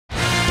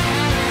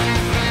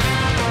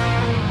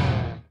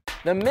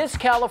The Miss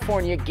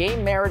California gay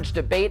marriage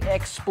debate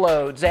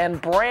explodes,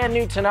 and brand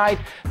new tonight,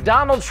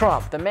 Donald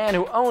Trump, the man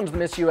who owns the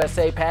Miss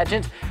USA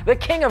pageant, the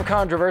king of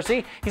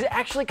controversy, he's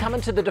actually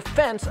coming to the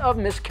defense of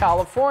Miss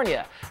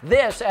California.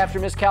 This after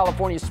Miss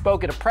California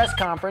spoke at a press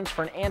conference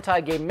for an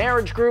anti-gay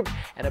marriage group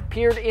and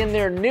appeared in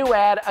their new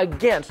ad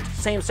against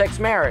same-sex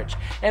marriage.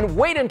 And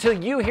wait until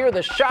you hear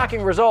the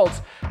shocking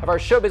results of our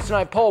Showbiz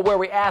Tonight poll, where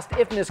we asked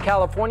if Miss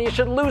California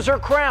should lose her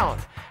crown.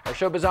 Our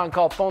Showbiz On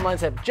Call phone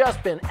lines have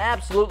just been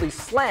absolutely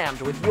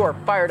slammed with your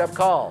fired-up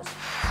calls.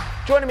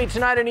 Joining me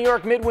tonight in New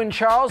York, Midwin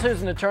Charles,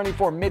 who's an attorney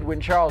for Midwin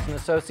Charles &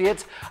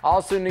 Associates.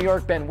 Also in New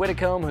York, Ben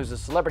Whitcomb, who's a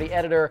celebrity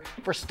editor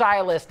for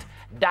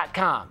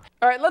Stylist.com.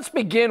 All right, let's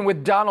begin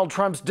with Donald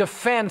Trump's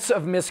defense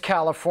of Miss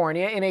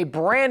California. In a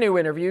brand new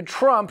interview,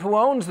 Trump, who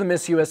owns the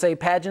Miss USA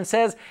pageant,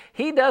 says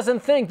he doesn't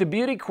think the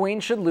beauty queen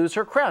should lose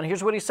her crown.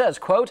 Here's what he says,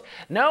 quote,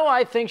 "No,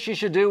 I think she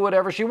should do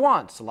whatever she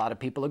wants. A lot of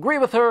people agree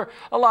with her.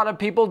 A lot of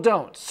people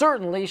don't.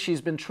 Certainly,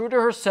 she's been true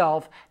to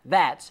herself.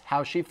 That's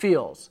how she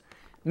feels."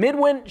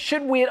 Midwin,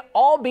 should we at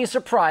all be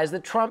surprised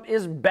that Trump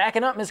is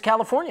backing up Miss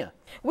California?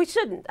 We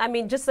shouldn't. I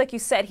mean, just like you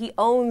said, he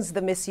owns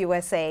the Miss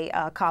USA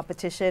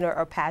competition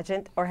or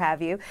pageant or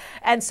have you.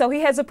 And so he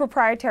has a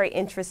proprietary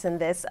interest in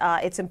this.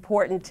 It's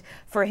important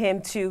for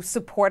him to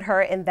support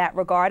her in that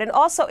regard. And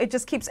also, it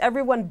just keeps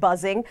everyone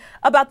buzzing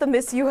about the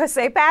Miss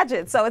USA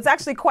pageant. So it's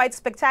actually quite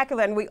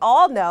spectacular. And we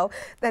all know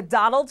that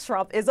Donald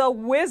Trump is a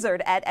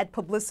wizard at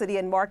publicity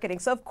and marketing.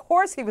 So, of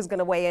course, he was going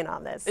to weigh in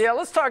on this. Yeah,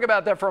 let's talk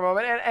about that for a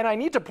moment. And I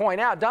need to point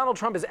out, Donald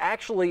Trump is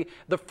actually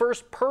the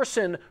first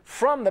person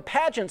from the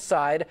pageant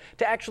side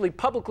to actually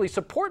publicly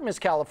support Miss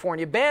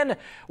California. Ben,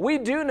 we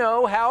do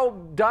know how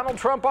Donald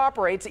Trump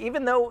operates.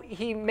 Even though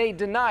he may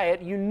deny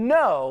it, you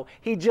know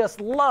he just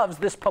loves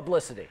this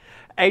publicity.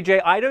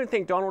 AJ, I don't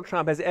think Donald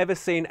Trump has ever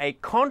seen a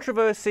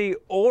controversy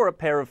or a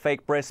pair of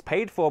fake breasts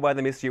paid for by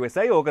the Miss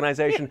USA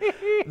organization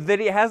that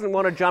he hasn't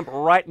want to jump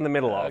right in the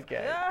middle of.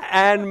 Okay.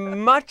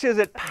 And much as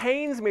it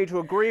pains me to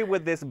agree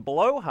with this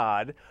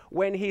blowhard,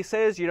 when he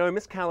says, you know,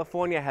 Miss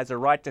California has a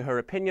right to her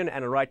opinion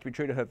and a right to be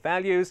true to her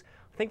values,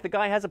 I think the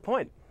guy has a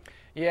point.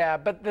 Yeah,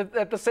 but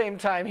at the same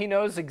time, he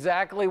knows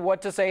exactly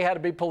what to say, how to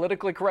be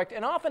politically correct,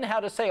 and often how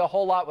to say a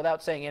whole lot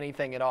without saying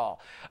anything at all.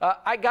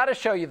 I got to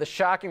show you the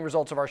shocking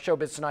results of our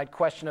Showbiz Tonight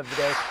question of the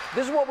day.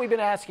 This is what we've been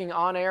asking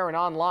on air and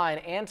online.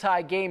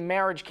 Anti-gay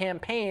marriage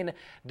campaign.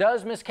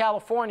 Does Miss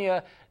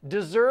California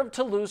deserve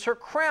to lose her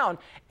crown?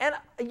 And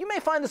you may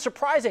find this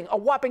surprising. A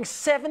whopping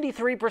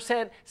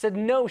 73% said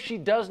no, she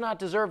does not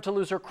deserve to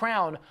lose her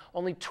crown.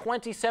 Only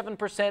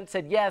 27%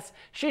 said yes,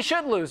 she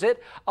should lose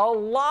it. A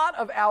lot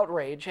of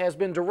outrage has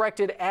been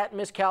directed at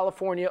Miss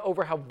California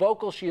over how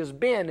vocal she has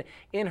been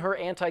in her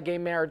anti-gay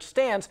marriage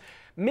stance.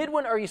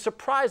 Midwin, are you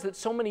surprised that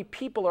so many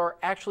people are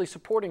actually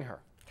supporting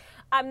her?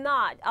 I'm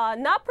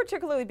not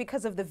particularly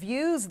because of the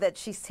views that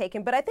she's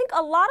taken, but I think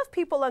a lot of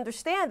people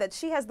understand that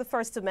she has the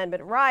First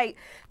Amendment right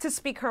to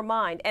speak her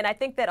mind. And I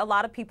think that a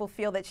lot of people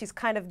feel that she's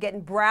kind of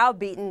getting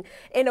browbeaten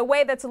in a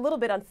way that's a little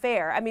bit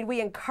unfair. I mean,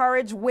 we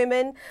encourage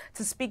women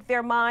to speak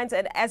their minds.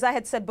 And as I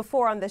had said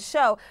before on the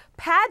show,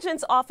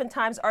 pageants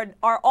oftentimes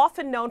are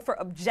often known for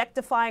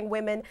objectifying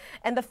women.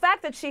 And the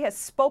fact that she has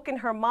spoken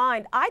her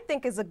mind, I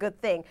think, is a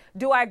good thing.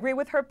 Do I agree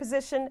with her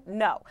position?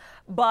 No.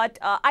 But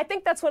I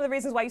think that's one of the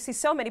reasons why you see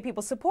so many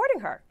people supporting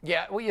her.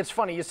 Yeah, well, it's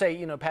funny you say,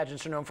 you know,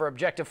 pageants are known for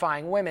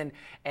objectifying women,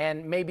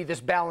 and maybe this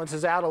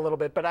balances out a little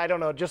bit, but I don't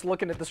know, just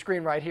looking at the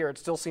screen right here, it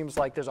still seems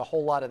like there's a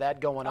whole lot of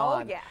that going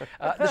on. Yeah.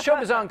 The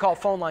Showbiz On Call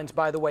phone lines,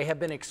 by the way, have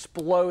been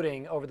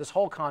exploding over this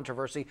whole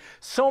controversy.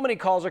 So many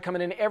calls are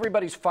coming in,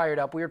 everybody's fired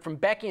up. We heard from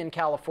Becky in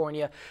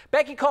California.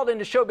 Becky called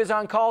into Showbiz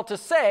On Call to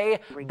say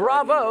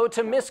bravo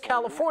to Miss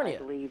California. I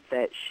believe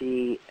that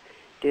she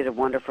did a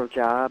wonderful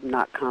job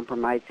not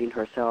compromising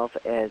herself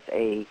as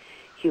a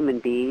human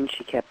being.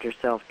 She kept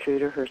herself true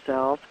to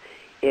herself.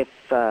 If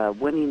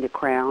winning the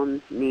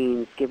crown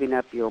means giving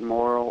up your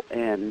moral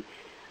and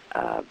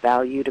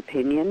valued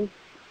opinion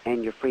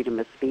and your freedom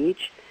of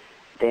speech,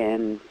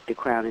 then the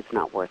crown is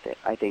not worth it.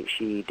 I think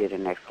she did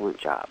an excellent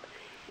job,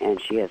 and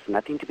she has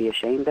nothing to be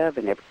ashamed of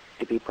and everything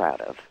to be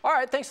proud of. All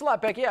right, thanks a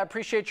lot, Becky. I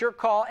appreciate your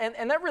call,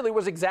 and that really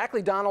was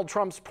exactly Donald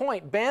Trump's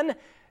point. Ben,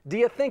 do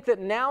you think that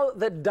now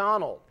that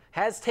Donald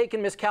has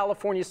taken Miss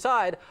California's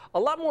side, a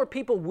lot more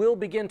people will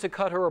begin to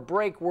cut her a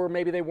break where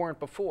maybe they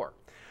weren't before?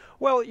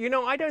 Well, you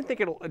know, I don't think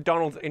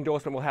Donald's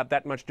endorsement will have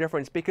that much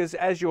difference because,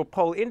 as your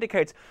poll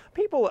indicates,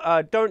 people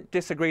don't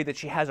disagree that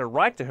she has a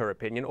right to her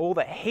opinion. All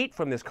the hate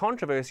from this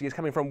controversy is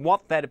coming from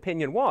what that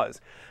opinion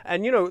was.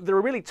 And, you know, there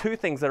are really two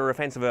things that are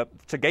offensive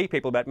to gay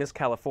people about Miss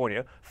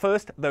California.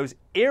 First, those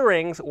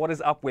earrings, what is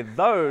up with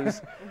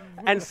those?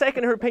 And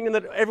second, her opinion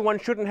that everyone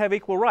shouldn't have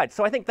equal rights.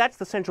 So I think that's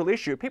the central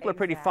issue. People are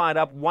pretty fired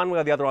up one way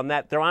or the other on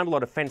that. There aren't a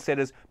lot of fence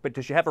setters, but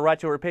does she have a right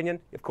to her opinion?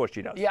 Of course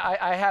she does. Yeah,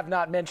 I have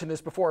not mentioned this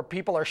before.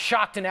 People are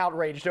shocked and outraged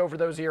over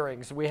those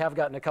earrings. We have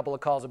gotten a couple of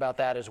calls about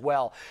that as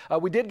well.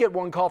 We did get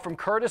one call from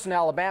Curtis in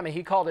Alabama.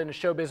 He called into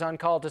Showbiz On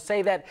Call to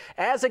say that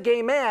as a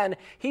gay man,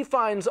 he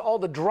finds all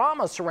the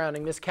drama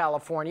surrounding Miss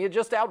California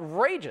just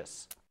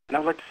outrageous. And I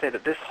would like to say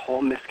that this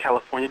whole Miss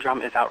California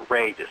drama is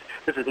outrageous.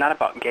 This is not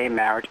about gay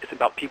marriage. It's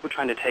about people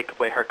trying to take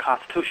away her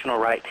constitutional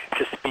right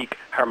to speak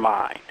her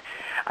mind.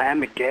 I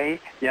am a gay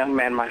young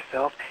man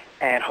myself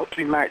and hope to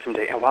be married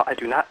someday. And while I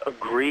do not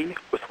agree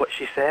with what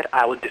she said,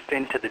 I will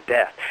defend to the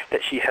death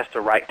that she has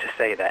the right to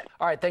say that.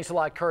 All right, thanks a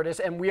lot, Curtis.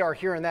 And we are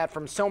hearing that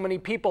from so many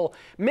people.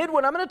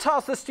 Midwin, I'm going to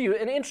toss this to you.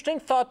 An interesting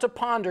thought to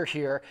ponder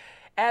here.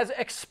 As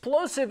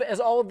explosive as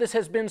all of this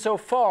has been so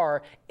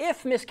far,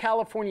 if Miss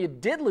California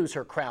did lose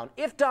her crown,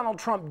 if Donald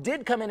Trump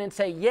did come in and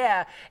say,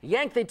 yeah,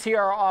 yank the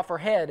tiara off her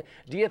head,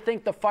 do you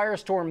think the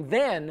firestorm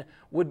then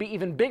would be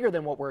even bigger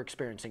than what we're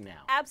experiencing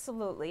now?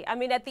 Absolutely. I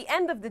mean, at the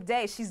end of the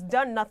day, she's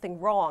done nothing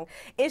wrong.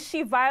 Is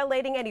she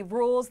violating any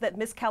rules that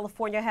Miss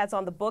California has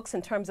on the books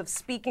in terms of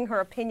speaking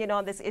her opinion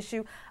on this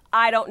issue?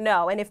 I don't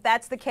know. And if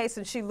that's the case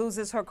and she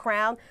loses her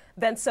crown,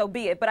 then so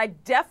be it. But I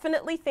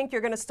definitely think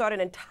you're going to start an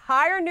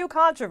entire new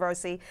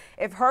controversy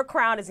if her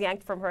crown is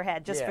yanked from her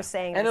head just for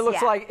saying and this.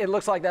 it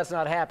looks like that's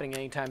not happening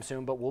anytime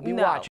soon, but we'll be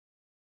watching.